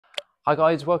Hi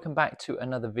guys, welcome back to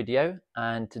another video,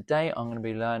 and today I'm going to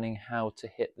be learning how to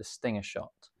hit the stinger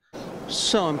shot.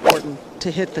 So important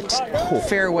to hit the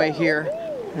fairway here,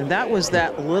 and that was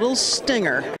that little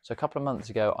stinger. So a couple of months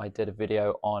ago I did a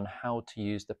video on how to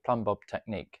use the plumb bob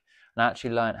technique, and I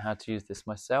actually learned how to use this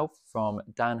myself from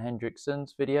Dan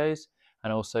Hendrickson's videos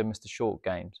and also Mr. Short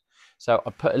Games. So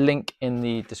I put a link in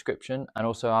the description and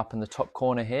also up in the top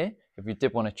corner here if you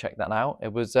did want to check that out.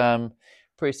 It was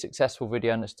pretty successful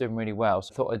video and it's doing really well.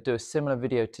 So I thought I'd do a similar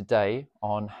video today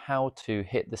on how to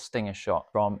hit the stinger shot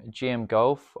from GM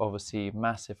Golf, obviously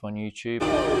massive on YouTube.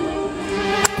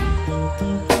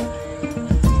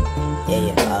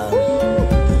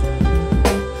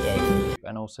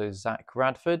 And also Zac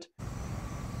Radford.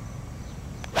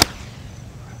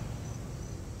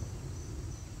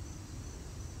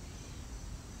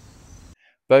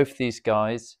 Both these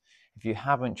guys, if you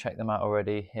haven't checked them out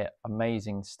already, hit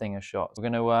amazing stinger shots. We're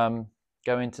going to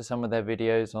go into some of their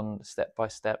videos on step by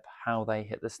step how they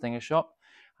hit the stinger shot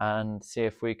and see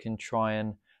if we can try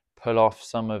and pull off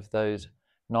some of those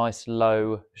nice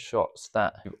low shots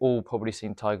that you've all probably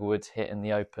seen Tiger Woods hit in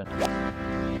the Open.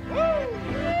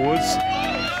 Woods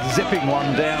zipping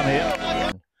one down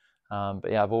here.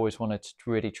 But yeah, I've always wanted to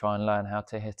really try and learn how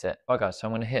to hit it. Right guys, so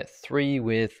I'm going to hit 3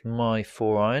 with my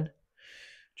 4-iron.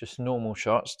 Just normal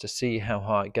shots to see how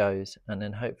high it goes, and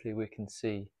then hopefully we can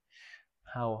see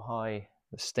how high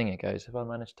the stinger goes if I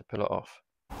manage to pull it off.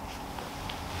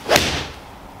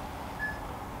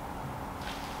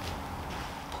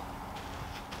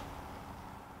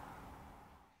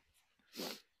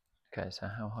 Okay, so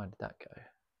how high did that go?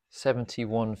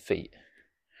 71 feet.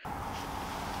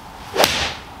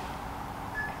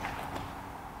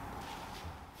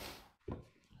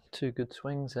 Two good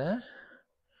swings there.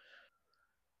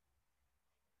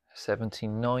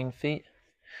 79 feet,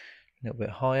 a little bit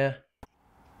higher.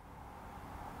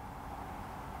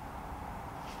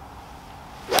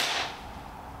 A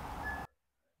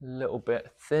little bit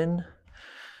thin,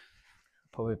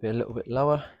 probably be a little bit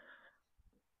lower.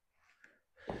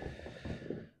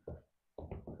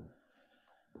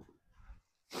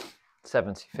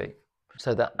 70 feet.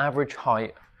 So the average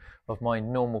height of my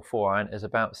normal 4-iron is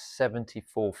about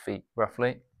 74 feet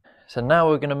roughly. So now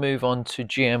we're going to move on to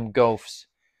GM Golf's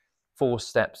 4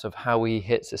 steps of how he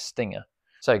hits a stinger.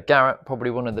 So Garrett, probably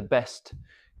one of the best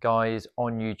guys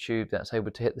on YouTube that's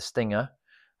able to hit the stinger.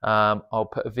 I'll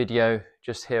put a video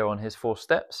just here on his 4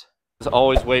 steps.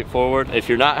 Always weight forward. If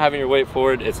you're not having your weight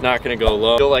forward, it's not going to go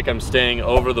low. I feel like I'm staying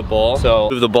over the ball,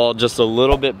 so move the ball just a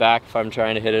little bit back if I'm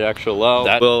trying to hit it extra low.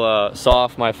 That will saw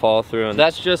off my fall through, and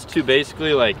that's just to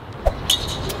basically like...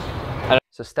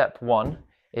 So step 1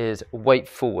 is weight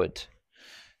forward.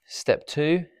 Step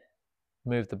 2,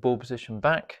 move the ball position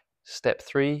back. Step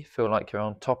 3, feel like you're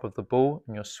on top of the ball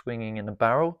and you're swinging in a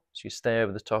barrel. So you stay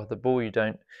over the top of the ball, you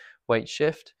don't weight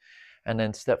shift. And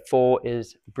then step 4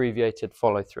 is abbreviated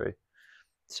follow through.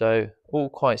 So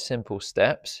all quite simple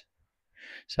steps.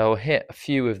 So I'll hit a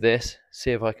few of this,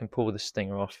 see if I can pull the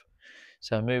stinger off.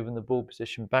 So I'm moving the ball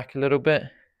position back a little bit.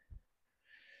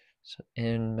 So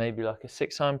in maybe like a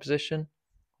 6-iron position,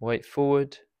 weight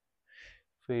forward.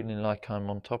 Feeling like I'm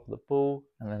on top of the ball,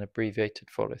 and then abbreviated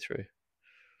follow through.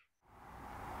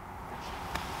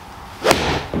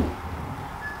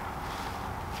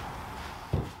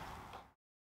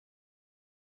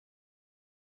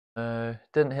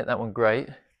 Didn't hit that one great,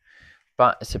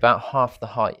 but it's about half the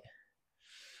height.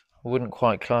 I wouldn't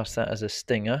quite class that as a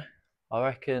stinger. I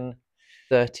reckon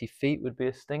 30 feet would be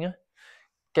a stinger.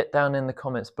 Get down in the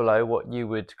comments below what you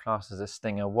would class as a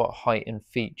stinger. What height in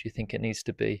feet do you think it needs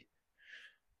to be?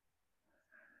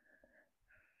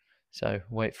 So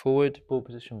weight forward, ball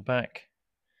position back,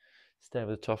 stay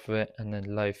over the top of it, and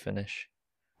then low finish.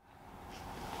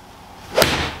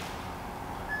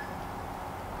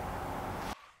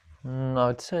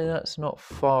 I'd say that's not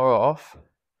far off.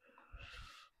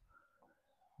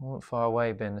 Not far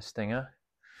away being the stinger.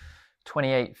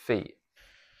 28 feet.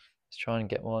 Let's try and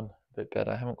get one a bit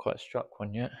better. I haven't quite struck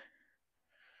one yet.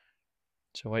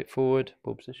 So weight forward,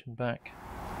 ball position back.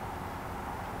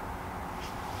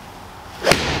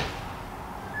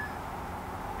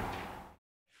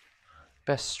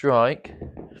 Best strike,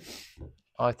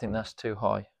 I think that's too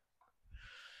high.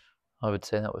 I would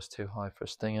say that was too high for a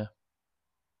stinger.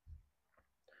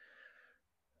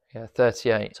 Yeah,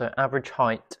 38. So average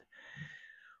height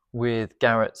with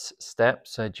Garrett's step,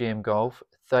 so GM Golf,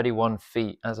 31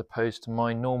 feet as opposed to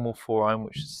my normal 4-iron,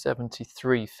 which is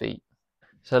 73 feet.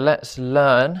 So let's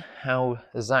learn how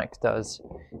Zac does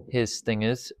his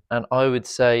stingers. And I would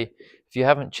say, if you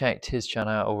haven't checked his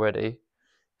channel out already,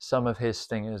 some of his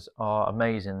stingers are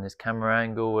amazing, his camera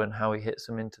angle and how he hits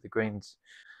them into the greens.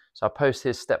 So I'll post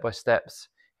his step-by-steps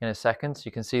in a second so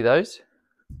you can see those.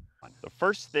 The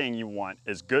first thing you want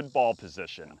is good ball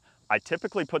position. I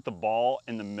typically put the ball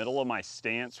in the middle of my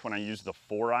stance when I use the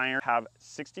 4-iron. Have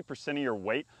 60% of your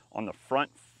weight on the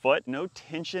front foot, no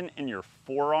tension in your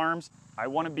forearms. I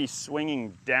want to be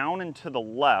swinging down and to the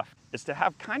left, is to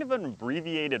have kind of an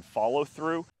abbreviated follow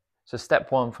through. So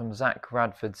step 1 from Zac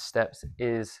Radford's steps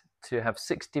is to have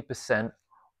 60%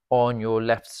 on your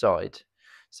left side.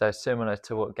 So similar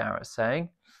to what Garrett's saying.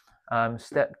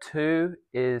 Step 2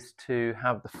 is to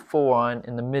have the 4-iron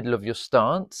in the middle of your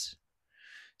stance.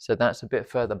 So that's a bit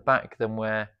further back than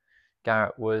where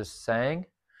Garrett was saying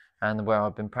and where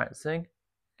I've been practicing.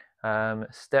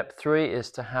 Step 3 is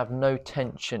to have no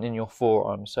tension in your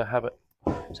forearm. So have it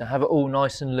all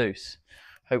nice and loose.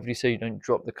 Hopefully so you don't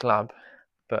drop the club.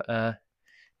 But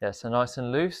yeah, so nice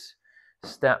and loose.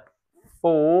 Step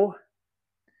 4,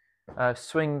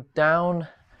 swing down.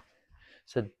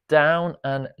 So down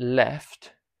and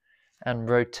left and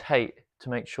rotate to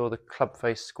make sure the club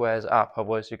face squares up,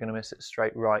 otherwise you're going to miss it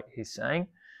straight right, he's saying.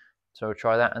 So we'll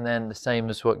try that, and then the same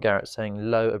as what Garrett's saying,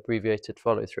 low abbreviated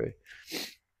follow through.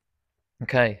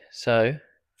 Okay, so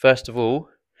first of all,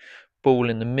 ball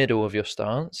in the middle of your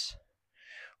stance,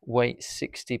 weight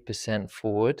 60%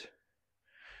 forward,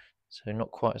 so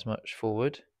not quite as much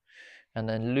forward, and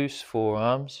then loose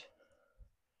forearms.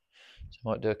 So I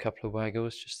might do a couple of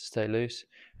waggles just to stay loose,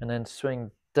 and then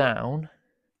swing down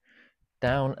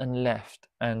and left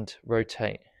and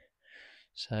rotate.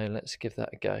 So let's give that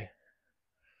a go.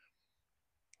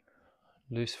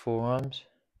 Loose forearms.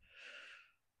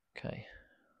 Okay.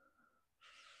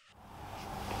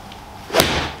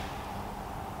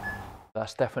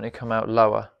 That's definitely come out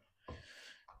lower.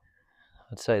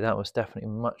 I'd say that was definitely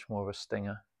much more of a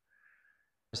stinger.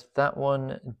 That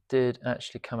one did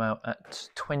actually come out at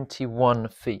 21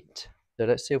 feet. So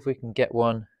let's see if we can get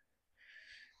one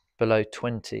below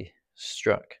 20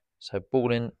 struck. So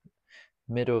ball in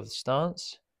middle of the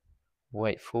stance,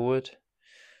 weight forward,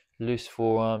 loose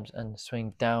forearms, and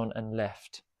swing down and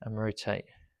left and rotate.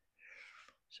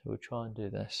 So we'll try and do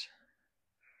this.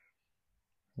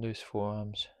 Loose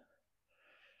forearms.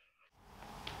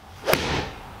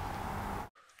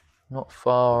 Not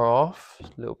far off,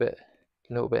 a little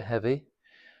bit heavy.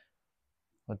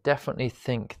 I definitely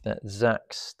think that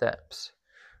Zac's steps,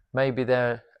 maybe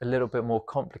they're a little bit more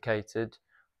complicated,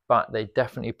 but they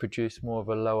definitely produce more of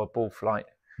a lower ball flight.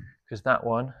 Because that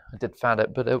one, I did fad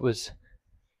it, but it was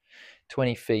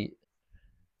 20 feet.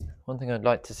 One thing I'd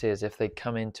like to see is if they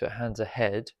come into it hands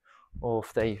ahead, or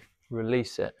if they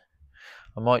release it.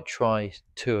 I might try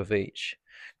 2 of each.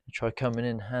 Try coming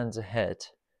in hands ahead.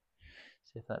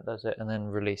 See if that does it, and then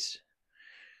release.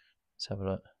 Let's have a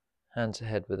look. Hands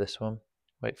ahead with this one.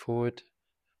 Weight forward.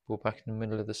 Ball back in the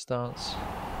middle of the stance.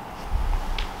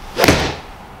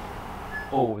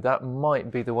 Oh, that might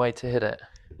be the way to hit it.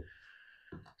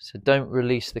 So don't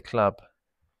release the club.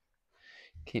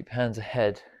 Keep hands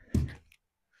ahead. Oh,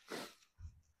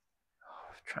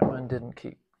 if TrackMan didn't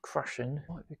keep crushing, it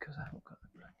might be because I haven't got the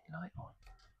bloody light on.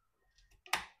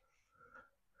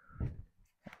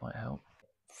 That might help.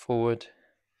 Forward.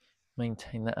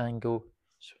 Maintain that angle,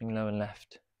 swing low and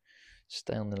left,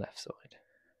 stay on the left side.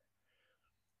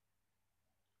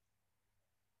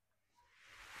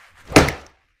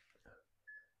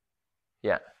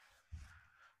 Yeah.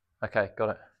 Okay,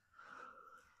 got it.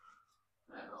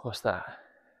 What's that?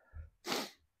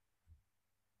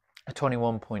 A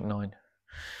 21.9.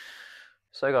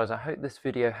 So guys, I hope this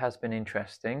video has been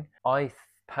interesting. I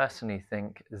personally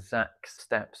think Zac's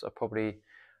steps are probably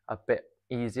a bit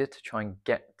easier to try and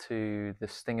get to the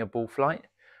stinger ball flight.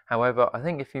 However, I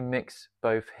think if you mix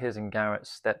both his and Garrett's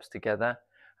steps together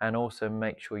and also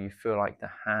make sure you feel like the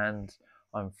hands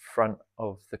are in front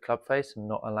of the club face and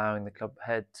not allowing the club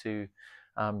head to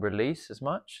release as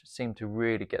much, seem to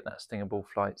really get that stinger ball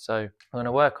flight. So I'm going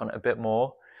to work on it a bit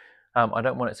more. I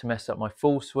don't want it to mess up my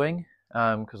full swing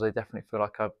because I definitely feel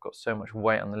like I've got so much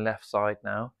weight on the left side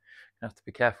now. I have to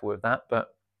be careful with that,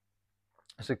 but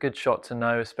it's a good shot to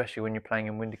know, especially when you're playing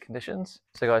in windy conditions.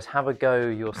 So guys, have a go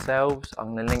yourselves.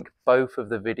 I'm going to link both of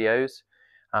the videos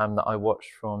that I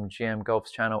watched from GM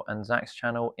Golf's channel and Zac's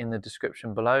channel in the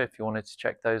description below if you wanted to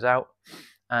check those out.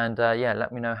 And yeah,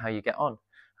 let me know how you get on.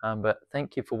 But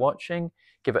thank you for watching.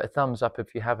 Give it a thumbs up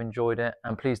if you have enjoyed it.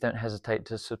 And please don't hesitate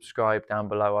to subscribe down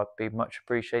below. I'd be much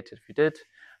appreciated if you did.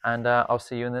 And I'll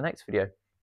see you in the next video.